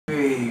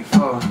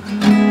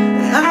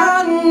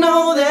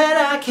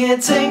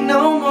can't take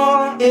no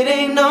more, it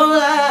ain't no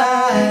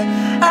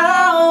lie.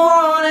 I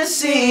wanna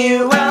see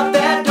you out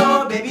that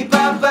door, baby,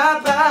 bye,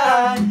 bye,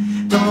 bye.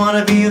 Don't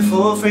wanna be a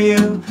fool for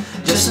you,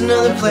 just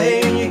another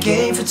player in your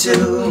game for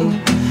two.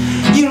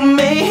 You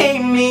may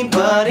hate me,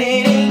 but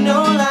it ain't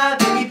no lie,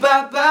 baby,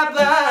 bye, bye,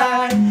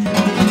 bye.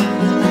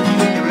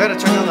 Hey, we gotta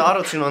turn on the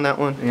auto-tune on that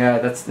one. Yeah,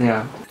 that's,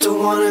 yeah. Don't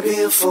wanna be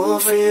a fool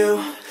for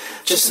you,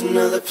 just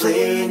another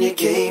player in your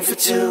game for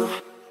two.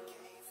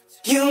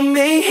 You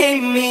may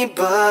hate me,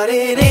 but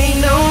it ain't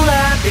no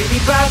lie, baby,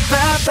 bye,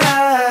 bye,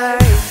 bye.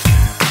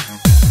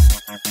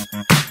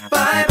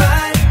 Bye,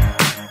 bye.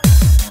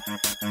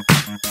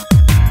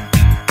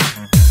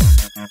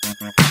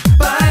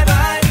 Bye,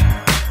 bye.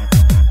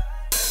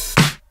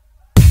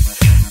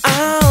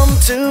 I'm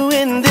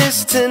doing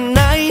this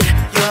tonight.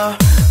 You're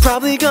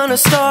probably gonna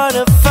start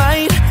a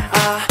fight.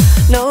 I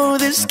know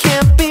this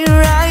can't be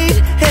right.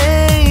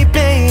 Hey,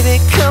 baby,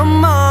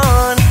 come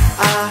on.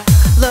 I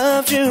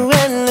loved you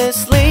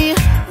endlessly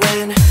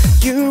when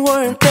you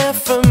weren't there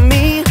for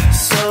me.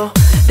 So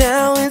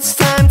now it's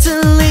time to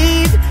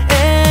leave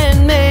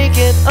and make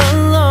it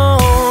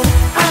alone.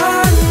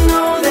 I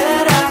know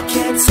that I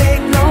can't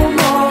take no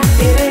more,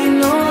 it ain't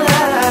no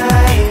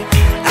lie.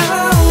 I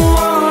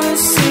wanna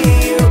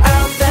see you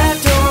out that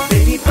door,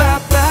 baby, bye,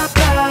 bye,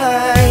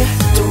 bye.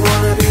 Don't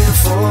wanna be a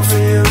fool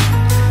for you,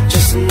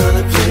 just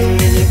another player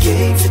in your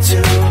game for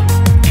two.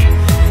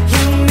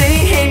 You may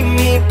hate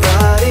me,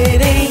 but it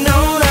ain't no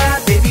lie,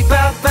 baby,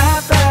 bye,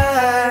 bye,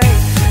 bye.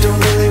 Don't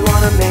really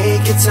wanna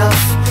make it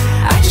tough,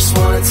 I just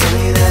wanna tell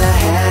you that I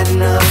had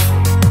enough.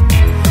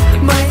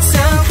 Might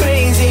sound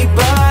crazy,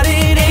 but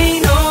it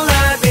ain't no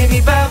lie, baby,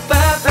 bye,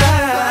 bye,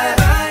 bye,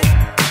 bye.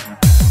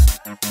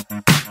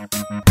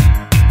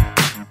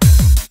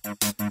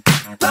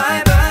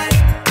 Bye, bye.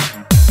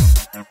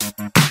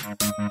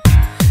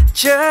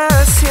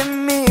 Just hit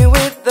me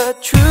with the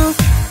truth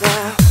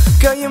now,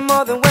 girl, you're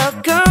more than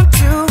welcome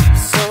to.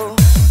 So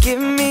give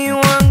me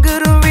one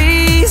good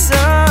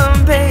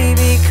reason,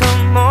 baby,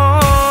 come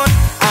on.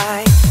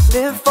 I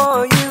live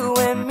for you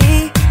and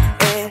me,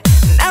 and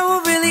now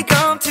I've really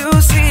come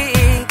to see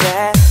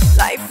that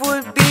life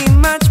would be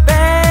much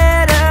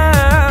better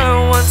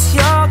once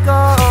you're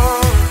gone.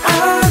 I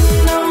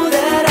know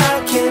that I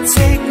can't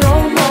take no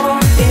more,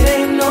 it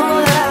ain't no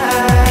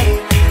lie.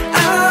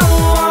 I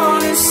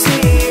wanna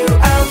see you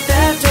out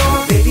that door,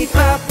 baby,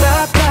 bye,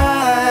 bye,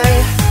 bye.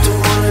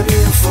 Don't wanna be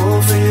a fool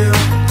for you,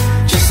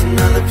 just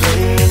another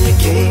player in your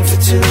game for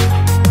two.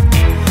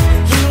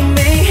 You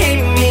may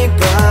hate me,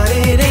 but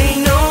it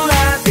ain't no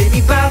lie,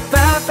 baby, bye,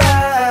 bye,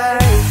 bye.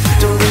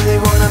 Don't really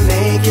wanna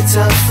make it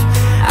tough,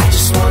 I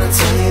just wanna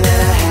tell you that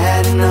I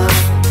had enough.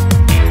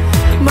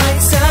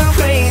 Might sound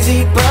crazy,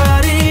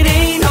 but it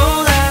ain't no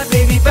lie,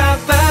 baby, bye,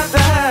 bye,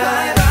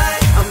 bye.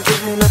 I'm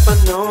giving up, I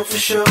know for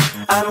sure.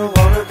 I don't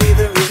wanna be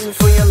the reason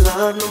for your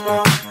love no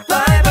more.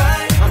 Bye,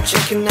 bye. I'm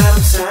checking out,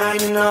 I'm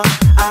signing off.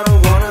 I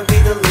don't wanna be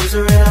the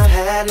loser and I've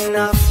had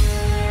enough.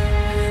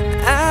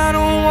 I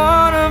don't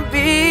wanna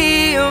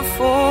be a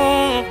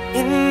fool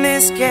in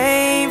this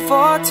game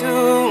for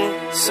two.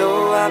 So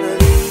I'm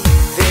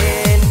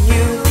leaving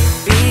you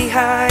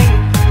behind.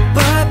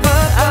 But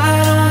I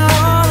don't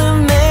wanna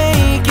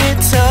make it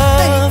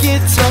tough,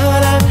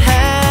 but I've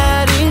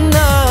had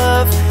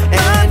enough.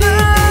 And it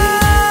ain't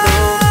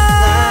no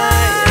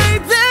lie,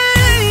 baby.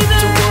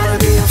 Don't wanna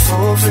be a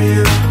fool for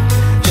you,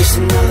 just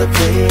another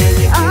player in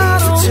your game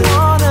for two. I don't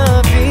wanna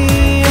be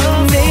a fool. You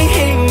may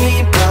hate me,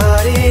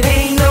 but it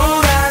ain't no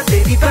lie,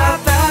 baby, bye,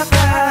 bye,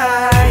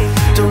 bye.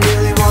 Don't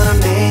really wanna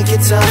make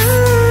it tough,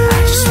 I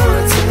just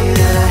wanna tell you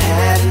that I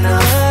had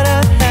enough.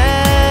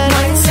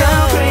 Might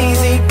sound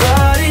crazy,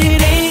 but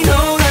it ain't no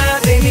lie,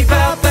 baby,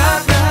 bye,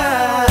 bye,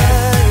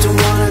 bye. Don't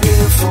wanna be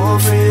a fool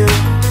for you,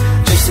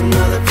 just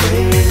another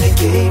player in the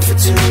game for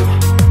two.